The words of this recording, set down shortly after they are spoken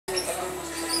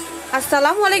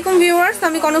আসসালামু আলাইকুম ভিউয়ার্স,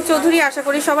 আমি কনক চৌধুরী। আশা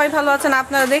করি সবাই ভালো আছেন।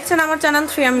 আপনারা দেখছেন আমার channel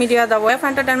 3M media the web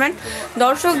entertainment.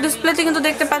 দর্শক, ডিসপ্লেতে কিন্তু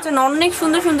দেখতে পাচ্ছেন অনেক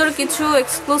সুন্দর সুন্দর কিছু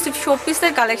এক্সক্লুসিভ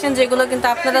শোপিসের কালেকশন, যেগুলো কিন্তু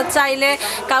আপনারা চাইলে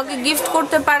কাউকে গিফট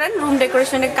করতে পারেন, রুম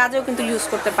ডেকোরেশনের কাজেও কিন্তু ইউজ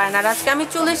করতে পারেন। আর আজকে আমি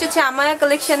চলে এসেছি আমায়া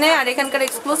কালেকশনে, আর এখানকার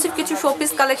এক্সক্লুসিভ কিছু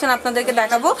শোপিস কালেকশন আপনাদেরকে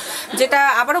দেখাবো, যেটা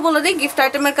আবারও বলে দিই গিফট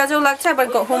আইটেমের কাজেও লাগছে, আবার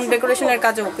হোম ডেকোরেশনের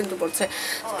কাজেও কিন্তু পড়ছে।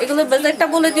 এগুলো বাজেটটা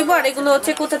বলে দিব, আর এগুলো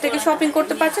হচ্ছে কোথা থেকে শপিং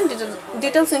করতে পারছেন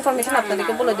ডিটেলস ইনফরমেশন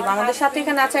আপনাদেরকে বলে দিব। আমাদের সাথে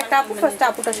এখানে আছে একটা আপু, ফার্স্ট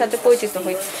আপুটার সাথে পরিচিত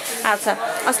হই। আচ্ছা,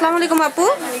 আসসালামু আলাইকুম আপু,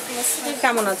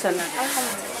 কেমন আছেন?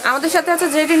 আমাদের সাথে আছে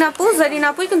জেরিন আপু। জেরিন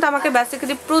আপুই কিন্তু আমাকে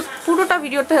বেসিক্যালি পুরোটা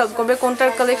ভিডিওতে হেল্প করবে,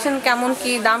 কোনটার কালেকশন কেমন,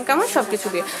 কি দাম কেমন, সব কিছু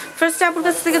দিয়ে। ফার্স্ট আপুর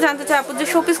কাছ থেকে জানতে চাই, আপুর যে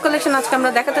শোপিস কালেকশন আজকে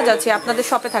আমরা দেখাতে যাচ্ছি আপনাদের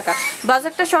শপে থাকা,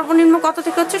 বাজেটটা সর্বনিম্ন কত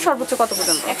থেকে হচ্ছে সর্বোচ্চ কত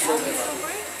পর্যন্ত?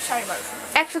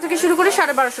 100 থেকে শুরু করে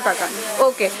 1250 টাকা।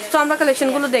 ওকে, তো আমরা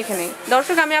কালেকশনগুলো দেখে নিই।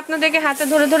 দর্শক, আমি আপনাদেরকে হাতে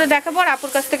ধরে ধরে দেখাবো, আর আপুর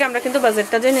কাছ থেকে আমরা কিন্তু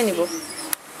বাজেটটা জেনে নিব,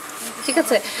 ঠিক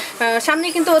আছে? সামনে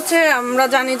কিন্তু হচ্ছে আমরা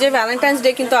জানি যে ভ্যালেন্টাইন্স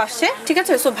ডে কিন্তু আসছে, ঠিক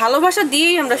আছে? সো ভালোবাসা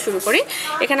দিয়েই আমরা শুরু করি।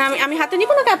 এখানে আমি হাতে নিব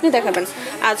নাকি আপনি দেখাবেন?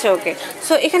 আচ্ছা, ওকে।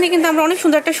 সো এখানে কিন্তু আমরা অনেক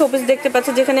সুন্দর একটা শোপিস দেখতে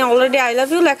পাচ্ছি, যেখানে অলরেডি আই লাভ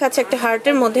ইউ লেখা আছে একটা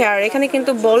হার্টের মধ্যে, আর এখানে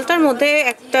কিন্তু বলটার মধ্যে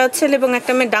একটা ছেলে এবং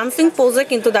একটা মেয়ে ডান্সিং পোজে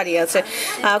কিন্তু দাঁড়িয়ে আছে।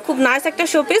 খুব নাইস একটা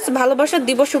শোপিস, ভালোবাসার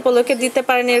দিবস উপলক্ষে দিতে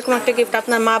পারেন এরকম একটা গিফট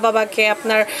আপনার মা বাবাকে,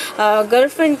 আপনার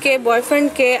গার্লফ্রেন্ডকে,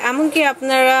 বয়ফ্রেন্ডকে, এমনকি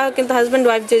আপনারা কিন্তু হাজব্যান্ড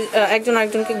ওয়াইফ যে একজন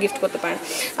আরেকজনকে গিফট করতে পারেন।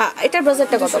 এটার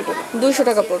বাজেটটা কত? 200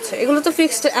 টাকা পড়ছে। এগুলো তো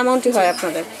ফিক্সড অ্যামাউন্টই হয়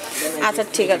আপনাদের। আচ্ছা,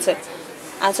 ঠিক আছে।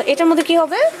 আচ্ছা, এটার মধ্যে কি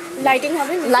হবে?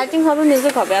 লাইটিং হবে,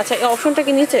 মিউজিক হবে। আচ্ছা, এই অপশনটা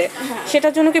কি নিচে?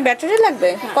 সেটার জন্য কি ব্যাটারি লাগবে?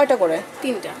 কয়টা করে?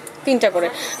 তিনটা করে।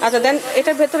 আচ্ছা, দেন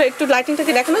এটার ভেতরে একটু লাইটিংটা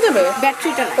কি দেখানো যাবে?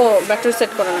 ব্যাটারি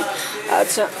সেট করে না।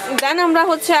 আচ্ছা, দেন আমরা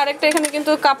হচ্ছে আরেকটা, এখানে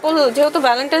কিন্তু কাপল, যেহেতু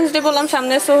ভ্যালেন্টাইন্স ডে বললাম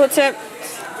সামনে, সো হচ্ছে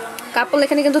কাপল,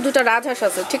 এখানে কিন্তু দুটো রাজহাঁস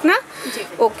আছে, ঠিক না?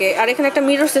 ওকে, আর এখানে একটা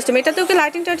মিরর সিস্টেম। এটাতেও কি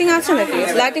লাইটিং আছে নাকি?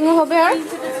 লাইটিংও হবে আর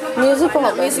মিউজিকও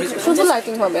হবে, শুধু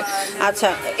লাইটিং হবে। আচ্ছা,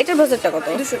 এটার বাজেটটা কত?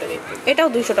 200 টাকা। এটাও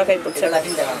 200 টাকাই পড়ছে।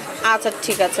 আচ্ছা,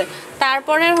 ঠিক আছে।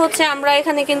 তারপরে হচ্ছে আমরা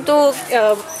এখানে কিন্তু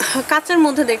কাচের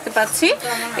মধ্যে দেখতে পাচ্ছি,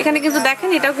 এখানে কিন্তু দেখেন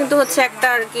এটাও কিন্তু হচ্ছে একটা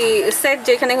আর কি সেট,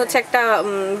 যেখানে হচ্ছে একটা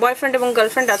বয়ফ্রেন্ড এবং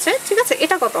গার্লফ্রেন্ড আছে, ঠিক আছে?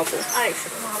 এটা কত আপু?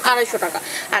 250 টাকা।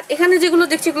 আর এখানে যেগুলো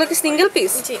দেখছি এগুলো কি সিঙ্গেল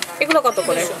পিস? এগুলো কত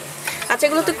করে? আচ্ছা,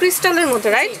 এগুলো তো ক্রিস্টালের মধ্যে,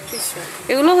 রাইট?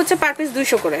 এগুলো হচ্ছে পার পিস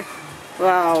 200 করে।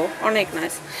 ওয়াও, অনেক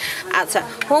নাইস। আচ্ছা,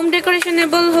 হোম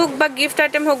ডেকোরেশনেবল হোক বা গিফট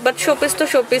আইটেম হোক বা শোপিস তো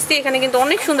শোপিসই, এখানে কিন্তু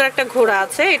অনেক সুন্দর একটা ঘোড়া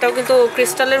আছে, এটাও কিন্তু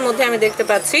ক্রিস্টালের মধ্যে আমি দেখতে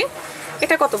পাচ্ছি।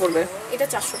 এটা কত পড়বে? এটা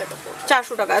 400 টাকা।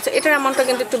 400 টাকা। আচ্ছা, এটার অ্যামাউন্টটা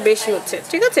কিন্তু একটু বেশি হচ্ছে,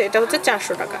 ঠিক আছে? এটা হচ্ছে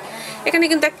 400 টাকা। এখানে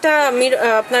কিন্তু একটা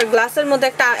আপনার গ্লাসের মধ্যে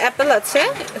একটা অ্যাপেল আছে,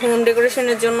 হোম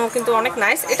ডেকোরেশনের জন্য কিন্তু অনেক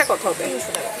নাইস। এটা কত হবে?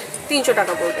 300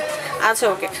 টাকা পড়বে। আচ্ছা,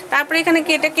 ওকে। তারপরে এখানে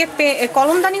কি এটা কি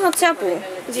কলমদানি হচ্ছে আপু?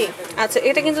 জি। আচ্ছা,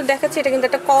 এটা কিন্তু দেখাচ্ছে, এটা কিন্তু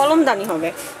একটা কলমদানি হবে।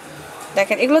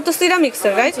 দেখেন, এগুলো তো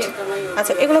সিরামিক্সের, রাইট?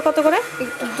 আচ্ছা, এগুলো কত করে?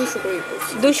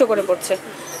 200 করে পড়ছে।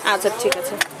 আচ্ছা, ঠিক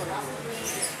আছে,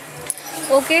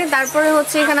 ওকে। তারপরে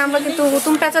হচ্ছে এখানে আমরা কিন্তু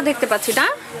হুতুম প্যাঁচা দেখতে পাচ্ছি না,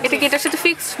 এটা কি এটার সাথে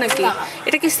ফিক্সড নাকি?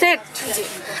 এটা কি সেট?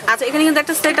 আচ্ছা, এখানে কিন্তু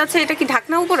একটা সেট আছে, এটা কি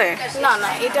ঢাকনা উপরে? না,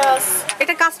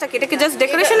 এটা কাজটা কি? এটা কি জাস্ট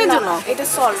ডেকোরেশনের জন্য? এটা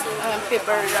সল্ট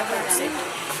পেপার রাখা আছে।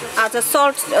 আচ্ছা,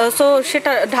 সল্ট, সো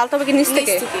সেটা ঢালতে হবে কি নিচ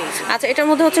থেকে? আচ্ছা, এটার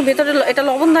মধ্যে হচ্ছে ভেতরে এটা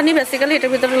লবণদানি, বেসিক্যালি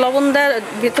এটার ভিতরে লবণ দেওয়ার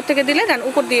ভেতর থেকে দিলে দেন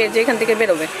উপর দিয়ে যে এখান থেকে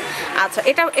বেরোবে। আচ্ছা,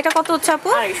 এটা কত হচ্ছে আপু?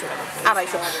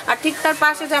 250। আর ঠিক তার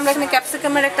পাশে যে আমরা এখানে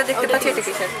ক্যাপসিকামের একটা দেখতে পাচ্ছি, এটা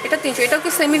কি? এটা 300। এটাও কি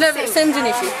সিমিলার, সেম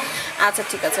জিনিসই? আচ্ছা,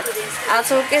 ঠিক আছে।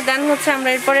 আচ্ছা, ওকে। দেন হচ্ছে আমরা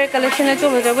এরপরে কালেকশনে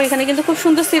চলে যাবো। এখানে কিন্তু খুব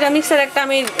সুন্দর সিরামিক্সের একটা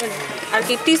আমি আর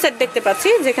কি টি সেট দেখতে পাচ্ছি,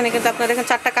 যেখানে কিন্তু আপনার এখানে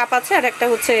 4টা কাপ আছে আর একটা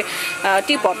হচ্ছে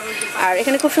টি পট, আর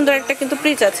এখানে খুব সুন্দর একটা কিন্তু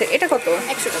ফ্রিজ আছে। এটা কত?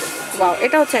 100 টাকা। ওয়াও,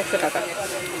 এটা হচ্ছে 100 টাকা।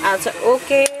 আচ্ছা,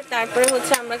 ওকে। তারপরে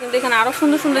হচ্ছে আমরা কিন্তু এখানে আরো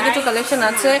সুন্দর সুন্দর কিছু কালেকশন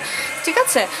আছে, ঠিক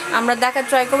আছে? আমরা দেখার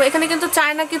ট্রাই করবো। এখানে কিন্তু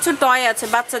চায়না কিছু টয় আছে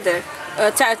বাচ্চাদের,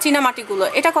 চীনা মাটিগুলো।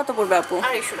 এটা কত পড়বে আপু?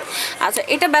 250 টাকা। আচ্ছা,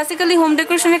 এটা বেসিক্যালি হোম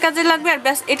ডেকোরেশনের কাজে লাগবে, আর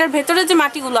এটার ভেতরে যে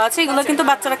মাটিগুলো আছে এগুলো কিন্তু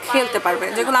বাচ্চারা খেলতে পারবে,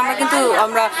 যেগুলো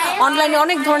আমরা অনলাইনে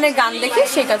অনেক ধরনের গান দেখি,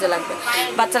 সেই কাজে লাগবে,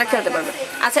 বাচ্চারা খেলতে পারবে।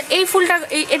 আচ্ছা, এই ফুলটা,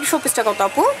 এই শোপিসটা কত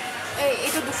আপু?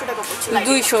 এটা 200 টাকা পড়ছে।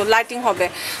 200, লাইটিং হবে।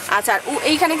 আচ্ছা, আর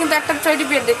এইখানে কিন্তু একটা টেডি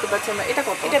বিয়ার দেখতে পাচ্ছি আমরা। এটা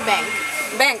কত? এটা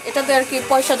ব্যাংক, এটাতে আর কি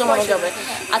পয়সা জমানো যাবে।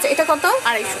 আচ্ছা, এটা কত?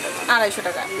 250 টাকা। 250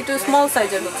 টাকা, একটু স্মল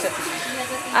সাইজের হচ্ছে।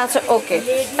 আচ্ছা, ওকে।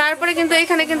 তারপরে কিন্তু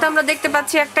এখানে কিন্তু আমরা দেখতে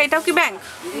পাচ্ছি একটা, এটাও কি ব্যাংক?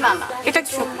 না, এটা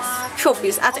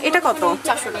শোপিস। আচ্ছা, এটা কত?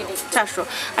 400।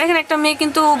 আর এখানে একটা মেয়ে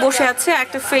কিন্তু বসে আছে,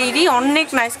 একটা ফেরি, অনেক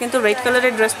নাইস কিন্তু, রেড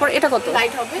কালারের ড্রেস পরে। এটা কত?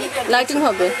 লাইটিং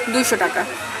হবে 200 টাকা।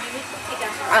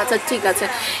 আচ্ছা, ঠিক আছে।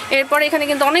 এরপর এখানে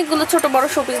কিন্তু অনেকগুলো ছোট বড়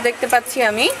শোপিস দেখতে পাচ্ছি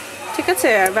আমি। ঠিক আছে,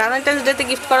 আর ভ্যালেন্টাইন্স ডেতে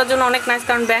গিফট করার জন্য অনেক নাইস,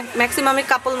 কারণ ম্যাক্সিমামই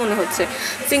কাপল মনে হচ্ছে,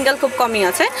 সিঙ্গেল খুব কমই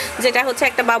আছে। যেটা হচ্ছে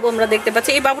একটা বাবু আমরা দেখতে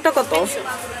পাচ্ছি, এই বাবুটা কত?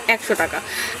 100 টাকা।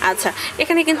 আচ্ছা,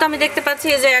 এখানে কিন্তু আমি দেখতে পাচ্ছি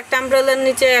যে একটা আমব্রেলার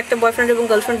নিচে একটা বয়ফ্রেন্ড এবং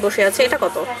গার্লফ্রেন্ড বসে আছে, এটা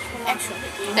কত?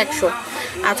 100।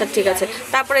 আচ্ছা ঠিক আছে।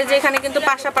 তারপরে যে এখানে কিন্তু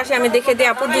পাশাপাশি আমি দেখে দিই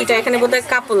আপু দুইটা, এখানে বোধহয়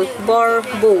কাপল, বর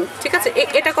বউ, ঠিক আছে।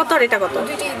 এটা কত আর এটা কত?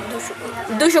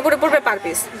 200 করে পড়বে পার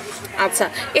পিস। আচ্ছা,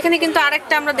 এখানে কিন্তু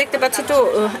আরেকটা আমরা দেখতে পাচ্ছি তো,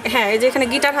 হ্যাঁ, এই যে এখানে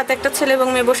গিটার হাতে একটা ছেলে এবং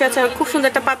মেয়ে বসে আছে, আর খুব সুন্দর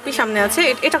একটা পাপ্পি সামনে আছে,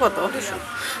 এটা কত?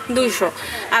 200।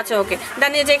 আচ্ছা ওকে,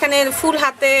 দেন এই যে এখানে ফুল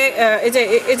হাতে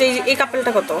এই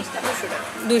কাপলটা কত?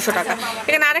 200 টাকা।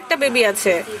 এখানে আরেকটা বেবি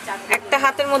আছে, একটা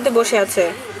হাতের মধ্যে বসে আছে,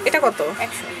 এটা কত?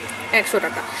 100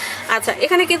 টাকা। আচ্ছা,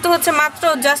 এখানে কিন্তু হচ্ছে মাত্র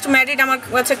জাস্ট ম্যারিড আমার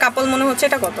কাছে কাপল মনে হচ্ছে,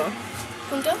 এটা কত?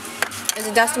 কোনটা? এই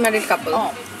যে জাস্ট ম্যারিড কাপল,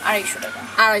 250 টাকা।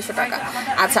 250 টাকা।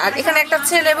 আচ্ছা, আর এখানে একটা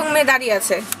ছেলে এবং মেয়ে দাঁড়িয়ে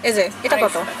আছে, এই যে এটা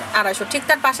কত? 250। ঠিক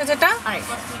তার পাশে যেটা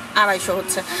 250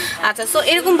 হচ্ছে। আচ্ছা, সো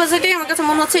এরকম বাজেটেই আমার কাছে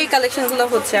মনে হচ্ছে এই কালেকশনগুলো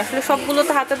হচ্ছে। আসলে সবগুলো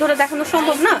তো হাতে ধরে দেখানো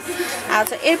সম্ভব না।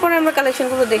 আচ্ছা, এরপরে আমরা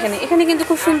কালেকশনগুলো দেখে নিই। এখানে কিন্তু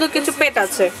খুব সুন্দর কিছু পেট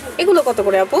আছে, এগুলো কত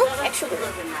করে আপু? 100 করে।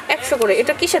 100 করে।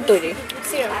 এটা কিসের তৈরি?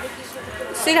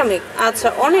 সিরামিক। আচ্ছা,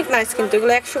 অনেক নাইস, কিন্তু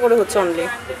এগুলো 100 করে হচ্ছে অনলি।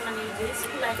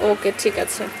 ওকে, ঠিক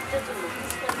আছে।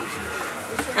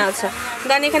 আচ্ছা,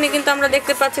 দেন এখানে কিন্তু আমরা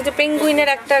দেখতে পাচ্ছি যে পেঙ্গুইনের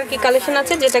একটা আর কি কালেকশন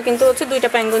আছে, যেটা কিন্তু হচ্ছে দুইটা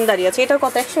পেঙ্গুইন দাঁড়িয়ে আছে, এটা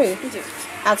কত? 100?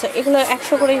 আচ্ছা, এগুলো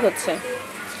 100 করেই হচ্ছে।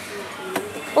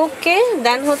 ওকে,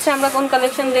 দেন হচ্ছে আমরা কোন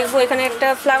কালেকশন দেখবো। এখানে একটা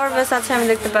ফ্লাওয়ার ভেস আছে আমি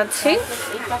দেখতে পাচ্ছি,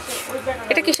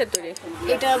 এটা কিসের তৈরি?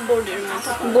 এটা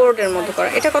বোর্ডের মতো করা।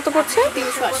 এটা কত পড়ছে?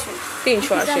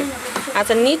 380।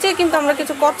 আচ্ছা, নিচে কিন্তু আমরা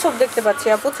কিছু কচ্ছপ দেখতে পাচ্ছি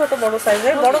আপু, ছোট বড়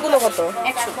সাইজের। বড়গুলো কত?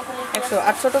 100।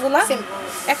 আর ছোটগুলা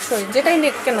 100, যেটাই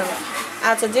নেক কেন।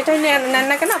 আচ্ছা, যেটাই নেন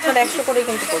না কেন আপনারা 100 করেই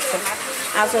কিন্তু পড়ছে।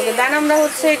 আচ্ছা ওকে, দেন আমরা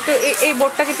হচ্ছে একটু এই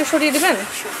বোর্ডটাকে একটু সরিয়ে দিবেন।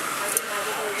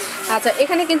 আচ্ছা,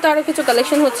 এখানে কিন্তু আরও কিছু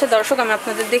কালেকশন হচ্ছে দর্শক, আমি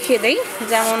আপনাদের দেখিয়ে দেই।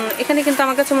 যেমন এখানে কিন্তু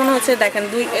আমার কাছে মনে হচ্ছে, দেখেন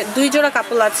দুই জোড়া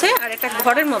কাপল আছে, আর এটা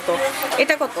ঘরের মতো,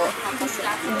 এটা কত?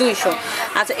 200।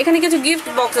 আচ্ছা, এখানে কিছু গিফট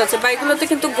বক্স আছে, বা এগুলোতে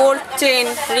কিন্তু গোল্ড চেন,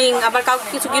 রিং, আবার কাউকে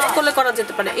কিছু গিফট করলে করা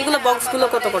যেতে পারে। এগুলো বক্সগুলো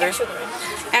কত করে?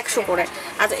 100 করে।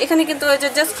 আচ্ছা, এখানে কিন্তু ওই যে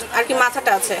জাস্ট আর কি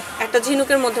মাথাটা আছে একটা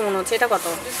ঝিনুকের মধ্যে মনে হচ্ছে, এটা কত?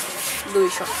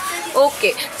 200।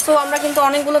 ওকে, সো আমরা কিন্তু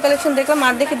অনেকগুলো কালেকশন দেখলাম,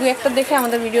 আর দেখে দুই একটা দেখে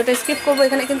আমাদের ভিডিওটা স্কিপ করবো।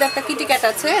 এখানে কিন্তু একটা কিটি ক্যাট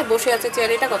আছে, বসে আছে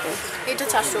চেয়ার, এটা কত? এটা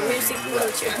 400।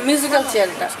 মিউজিক্যাল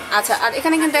চেয়ারটা। আচ্ছা, আর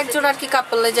এখানে কিন্তু একজোড়া আর কি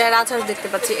কাপলে যায় রাজহাঁস দেখতে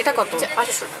পাচ্ছি, এটা কত?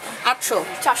 800।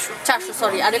 400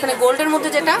 সরি। আর এখানে গোল্ডের মধ্যে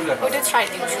যেটা, ওইটা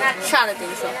 350।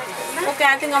 350। ওকে,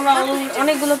 আই থিঙ্ক আমরা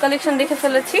অনেকগুলো কালেকশন দেখে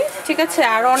ফেলেছি, ঠিক আছে।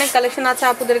 আরও অনেক কালেকশন আছে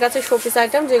আপুদের কাছে, শোপিস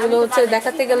আইটেম, যেগুলো হচ্ছে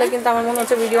দেখাতে গেলে কিন্তু আমার মনে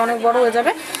হচ্ছে ভিডিও অনেক বড় হয়ে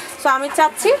যাবে। সো আমি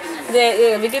চাচ্ছি যে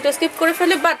ভিডিওটা স্কিপ করে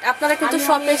ফেলি, বাট আপনারা কিন্তু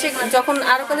শপে এসে যখন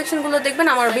আরও কালেকশনগুলো দেখবেন,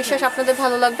 আমার বিশ্বাস আপনাদের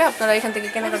ভালো লাগবে, আপনারা এখান থেকে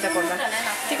কেনাকাটা করবেন,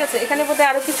 ঠিক আছে। এখানে বোধহয়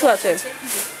আরও কিছু আছে,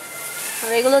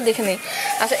 এগুলো দেখে নেই।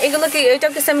 আচ্ছা, এগুলো কি, এটা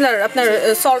কি সিমিলার আপনার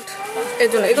সল্ট এর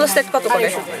জন্য? এগুলো সেট কত করে?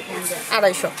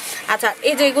 250। আচ্ছা,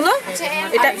 এই যে এগুলো,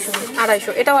 এটা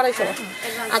 250, এটাও 250।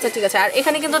 আচ্ছা ঠিক আছে। আর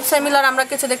এখানে কিন্তু সিমিলার আমরা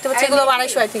কিছু দেখতে পাচ্ছি, এগুলো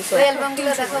 250 আই থিঙ্ক।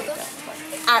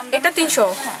 আর এটা 300,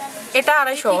 এটা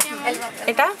 250,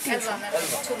 এটা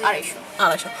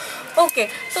 250। ওকে,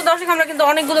 তো দর্শক আমরা কিন্তু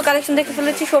অনেকগুলো কালেকশন দেখে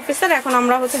ফেলেছি শোপিসের। এখন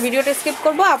আমরা হচ্ছে ভিডিওটা স্কিপ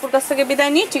করবো, আপুর কাছ থেকে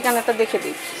বিদায় নিয়ে ঠিকানাটা দেখে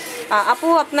দিই। আপু,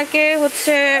 আপনাকে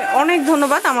হচ্ছে অনেক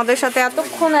ধন্যবাদ আমাদের সাথে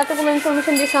এতক্ষণ এতগুলো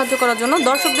ইনফরমেশন দিয়ে সাহায্য করার জন্য।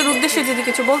 দর্শকদের উদ্দেশ্যে যদি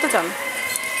কিছু বলতে চান।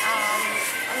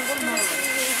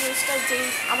 যে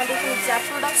আমাদের এখানে যা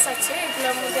প্রোডাক্টস আছে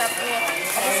এগুলোর মধ্যে আপনি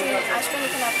অবশ্যই আসবেন,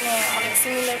 এখানে আপনি অনেক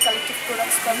সিমিলার কালেক্টিভ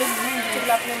প্রোডাক্টস পাবেন,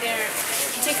 যেগুলো আপনাদের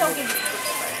যে কাউকে গিফট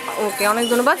করতে পারেন। ওকে, অনেক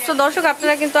ধন্যবাদ। তো দর্শক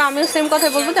আপনারা কিন্তু, আমিও সেম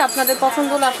কথাই বলবো যে আপনাদের পছন্দ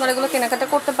হলে আপনারা এগুলো কেনাকাটা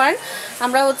করতে পারেন।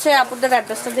 আমরা হচ্ছে আপনাদের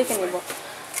অ্যাড্রেসটা দেখে নেব।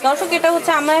 দর্শক, এটা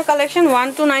হচ্ছে আমায়া কালেকশন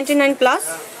 1299+,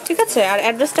 ঠিক আছে। আর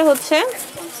অ্যাড্রেসটা হচ্ছে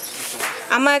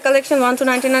আমায়া কালেকশন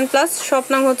 1299+, শপ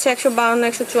নাম হচ্ছে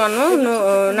 152-154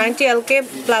 90 LK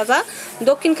প্লাজা,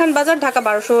 দক্ষিণখান বাজার, ঢাকা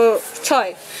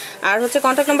 1206। আর হচ্ছে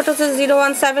কন্ট্যাক্ট নাম্বারটা হচ্ছে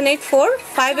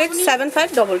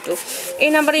 01784587522। এই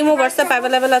নাম্বারে ইমো হোয়াটসঅ্যাপ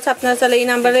অ্যাভেলেবেল আছে, আপনারা চাইলে এই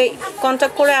নাম্বারে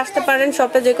কন্ট্যাক্ট করে আসতে পারেন,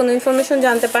 শপে যে কোনো ইনফরমেশন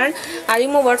জানতে পারেন। আর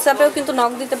ইমো হোয়াটসঅ্যাপেও কিন্তু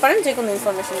নক দিতে পারেন যে কোনো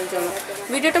ইনফরমেশনের জন্য।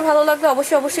 ভিডিওটা ভালো লাগলে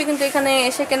অবশ্যই কিন্তু এখানে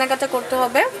এসে কেনাকাটা করতে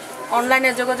হবে, অনলাইনে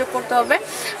যোগাযোগ করতে হবে।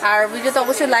 আর ভিডিওতে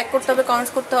অবশ্যই লাইক করতে হবে,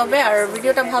 কমেন্টস করতে হবে। আর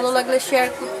ভিডিওটা ভালো লাগলে শেয়ার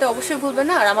করতে অবশ্যই ভুলবেন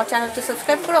না। আর আমার চ্যানেলটি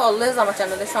সাবস্ক্রাইব করে অলওয়েজ আমার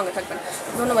চ্যানেলের সঙ্গে থাকবেন।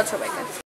 ধন্যবাদ সবাইকে।